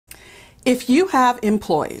If you have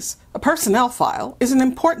employees, a personnel file is an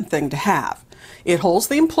important thing to have. It holds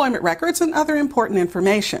the employment records and other important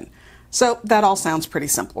information. So that all sounds pretty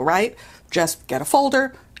simple, right? Just get a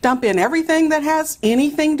folder, dump in everything that has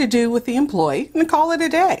anything to do with the employee, and call it a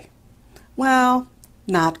day. Well,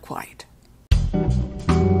 not quite.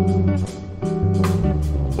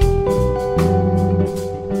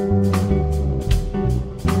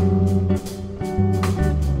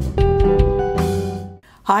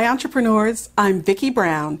 Hi entrepreneurs, I'm Vicky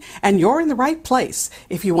Brown, and you're in the right place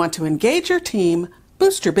if you want to engage your team,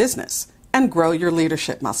 boost your business, and grow your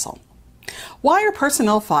leadership muscle. Why are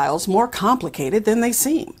personnel files more complicated than they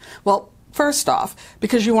seem? Well, first off,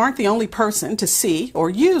 because you aren't the only person to see or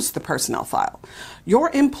use the personnel file. Your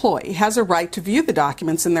employee has a right to view the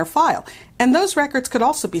documents in their file, and those records could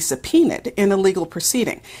also be subpoenaed in a legal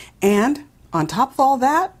proceeding. And on top of all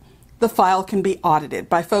that, the file can be audited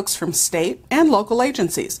by folks from state and local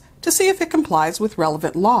agencies to see if it complies with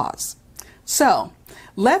relevant laws. So,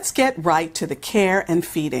 let's get right to the care and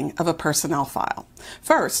feeding of a personnel file.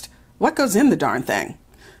 First, what goes in the darn thing?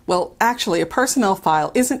 Well, actually, a personnel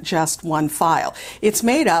file isn't just one file. It's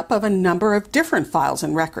made up of a number of different files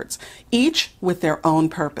and records, each with their own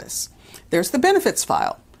purpose. There's the benefits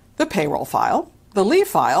file, the payroll file, the leave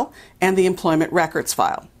file, and the employment records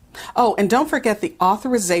file. Oh, and don't forget the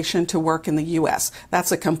authorization to work in the U.S.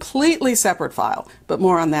 That's a completely separate file, but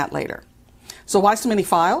more on that later. So why so many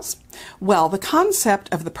files? Well, the concept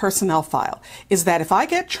of the personnel file is that if I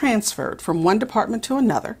get transferred from one department to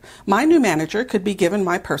another, my new manager could be given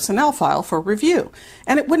my personnel file for review,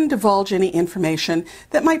 and it wouldn't divulge any information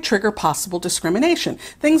that might trigger possible discrimination,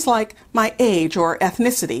 things like my age or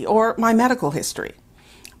ethnicity or my medical history.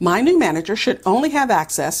 My new manager should only have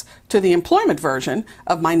access to the employment version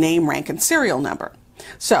of my name, rank, and serial number.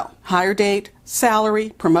 So, hire date, salary,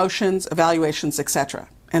 promotions, evaluations, etc.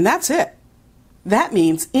 And that's it. That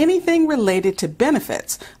means anything related to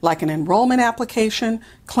benefits, like an enrollment application,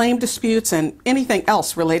 claim disputes, and anything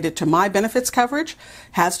else related to my benefits coverage,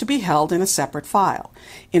 has to be held in a separate file.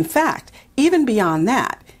 In fact, even beyond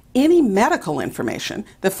that, any medical information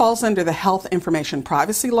that falls under the health information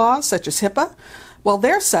privacy laws, such as HIPAA, well,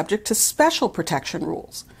 they're subject to special protection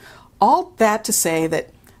rules. All that to say that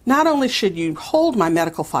not only should you hold my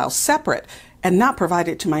medical file separate and not provide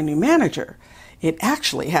it to my new manager, it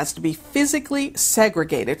actually has to be physically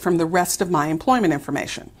segregated from the rest of my employment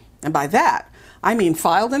information. And by that, I mean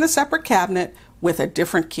filed in a separate cabinet with a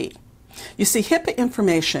different key. You see, HIPAA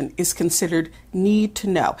information is considered need to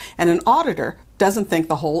know, and an auditor doesn't think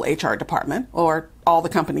the whole HR department or all the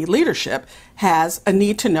company leadership has a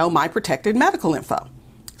need to know my protected medical info.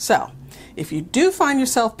 So, if you do find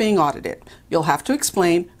yourself being audited, you'll have to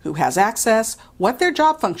explain who has access, what their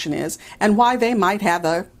job function is, and why they might have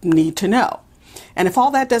a need to know. And if all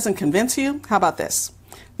that doesn't convince you, how about this?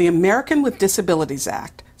 The American with Disabilities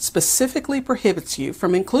Act specifically prohibits you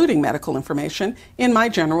from including medical information in my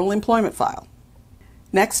general employment file.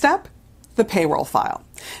 Next up, the payroll file.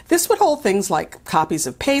 This would hold things like copies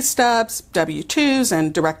of pay stubs, W-2s,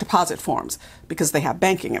 and direct deposit forms because they have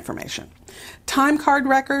banking information. Time card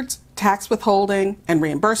records, tax withholding, and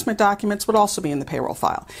reimbursement documents would also be in the payroll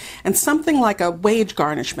file. And something like a wage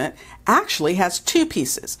garnishment actually has two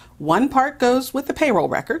pieces. One part goes with the payroll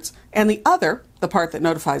records, and the other, the part that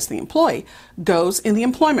notifies the employee, goes in the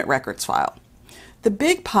employment records file. The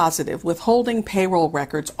big positive with holding payroll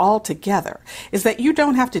records all together is that you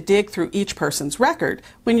don't have to dig through each person's record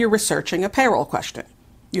when you're researching a payroll question.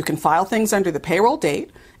 You can file things under the payroll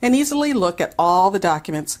date and easily look at all the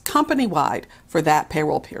documents company-wide for that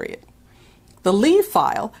payroll period. The leave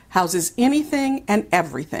file houses anything and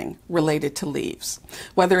everything related to leaves,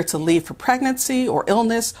 whether it's a leave for pregnancy or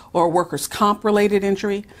illness or workers' comp related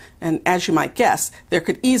injury, and as you might guess, there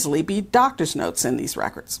could easily be doctor's notes in these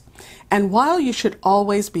records. And while you should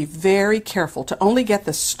always be very careful to only get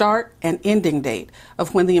the start and ending date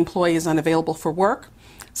of when the employee is unavailable for work,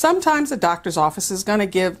 sometimes a doctor's office is going to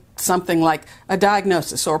give something like a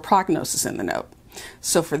diagnosis or a prognosis in the note.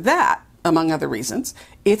 So for that, among other reasons,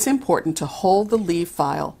 it's important to hold the leave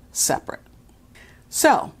file separate.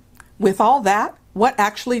 So, with all that, what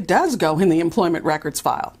actually does go in the employment records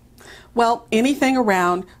file? Well, anything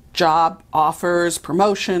around job offers,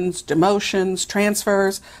 promotions, demotions,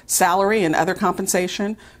 transfers, salary and other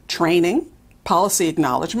compensation, training, policy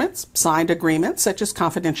acknowledgments, signed agreements such as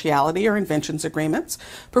confidentiality or inventions agreements,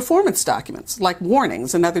 performance documents like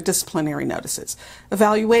warnings and other disciplinary notices,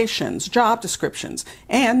 evaluations, job descriptions,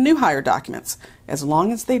 and new hire documents, as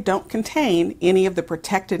long as they don't contain any of the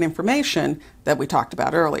protected information that we talked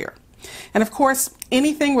about earlier. And of course,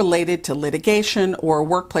 anything related to litigation or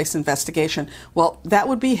workplace investigation, well, that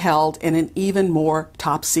would be held in an even more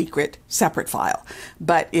top secret separate file.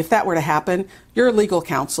 But if that were to happen, your legal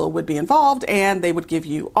counsel would be involved and they would give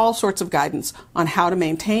you all sorts of guidance on how to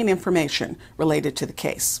maintain information related to the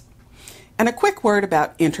case. And a quick word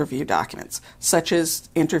about interview documents, such as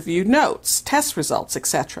interview notes, test results,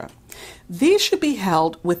 etc. These should be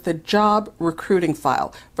held with the job recruiting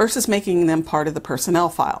file versus making them part of the personnel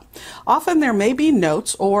file. Often there may be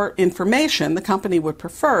notes or information the company would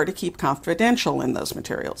prefer to keep confidential in those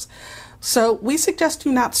materials. So we suggest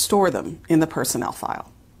you not store them in the personnel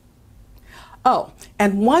file. Oh,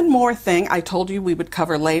 and one more thing I told you we would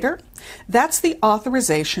cover later. That's the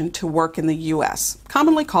authorization to work in the U.S.,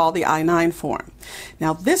 commonly called the I-9 form.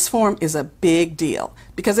 Now, this form is a big deal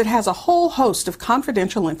because it has a whole host of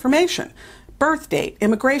confidential information: birth date,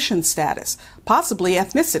 immigration status, possibly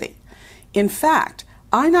ethnicity. In fact,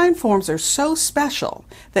 I-9 forms are so special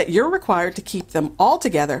that you're required to keep them all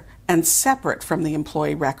together and separate from the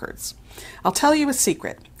employee records. I'll tell you a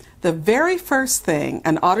secret. The very first thing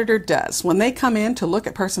an auditor does when they come in to look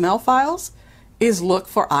at personnel files is look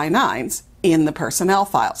for I-9s in the personnel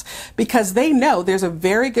files, because they know there's a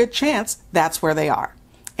very good chance that's where they are.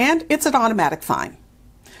 And it's an automatic fine.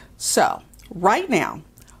 So, right now,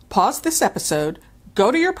 pause this episode,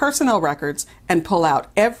 go to your personnel records, and pull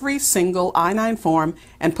out every single I-9 form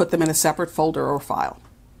and put them in a separate folder or file.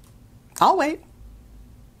 I'll wait.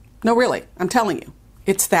 No, really, I'm telling you,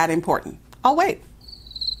 it's that important. I'll wait.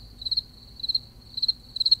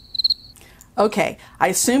 Okay, I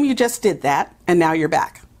assume you just did that, and now you're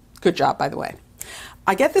back. Good job, by the way.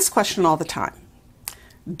 I get this question all the time.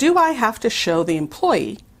 Do I have to show the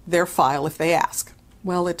employee their file if they ask?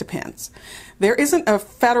 Well, it depends. There isn't a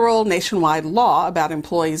federal nationwide law about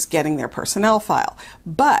employees getting their personnel file,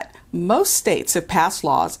 but most states have passed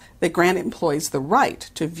laws that grant employees the right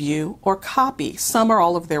to view or copy some or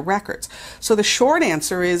all of their records. So the short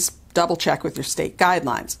answer is double check with your state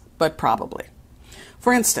guidelines, but probably.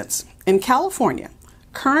 For instance, in California,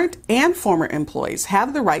 current and former employees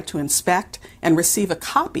have the right to inspect and receive a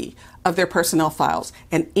copy of their personnel files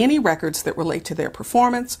and any records that relate to their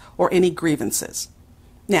performance or any grievances.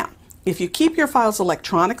 Now, if you keep your files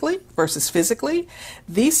electronically versus physically,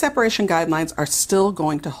 these separation guidelines are still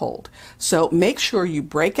going to hold. So make sure you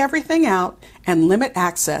break everything out and limit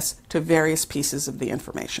access to various pieces of the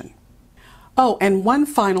information. Oh, and one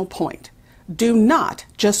final point. Do not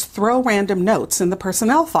just throw random notes in the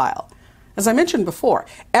personnel file. As I mentioned before,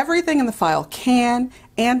 everything in the file can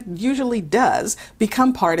and usually does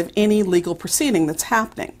become part of any legal proceeding that's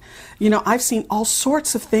happening. You know, I've seen all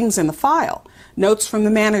sorts of things in the file. Notes from the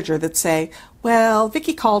manager that say, well,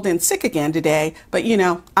 Vicky called in sick again today, but you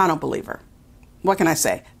know, I don't believe her. What can I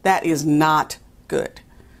say? That is not good.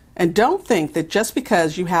 And don't think that just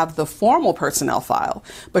because you have the formal personnel file,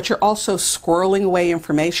 but you're also squirreling away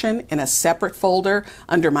information in a separate folder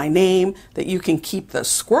under my name, that you can keep the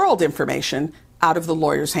squirreled information out of the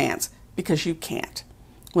lawyer's hands, because you can't.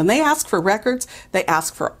 When they ask for records, they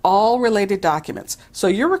ask for all related documents, so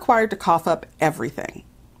you're required to cough up everything.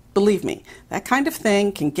 Believe me, that kind of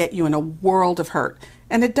thing can get you in a world of hurt,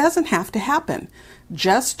 and it doesn't have to happen.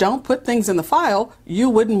 Just don't put things in the file you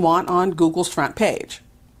wouldn't want on Google's front page.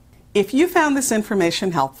 If you found this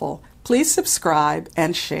information helpful, please subscribe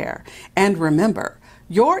and share. And remember,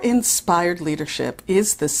 your inspired leadership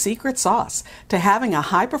is the secret sauce to having a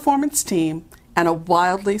high-performance team and a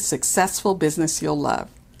wildly successful business you'll love.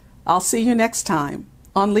 I'll see you next time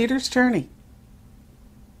on Leader's Journey.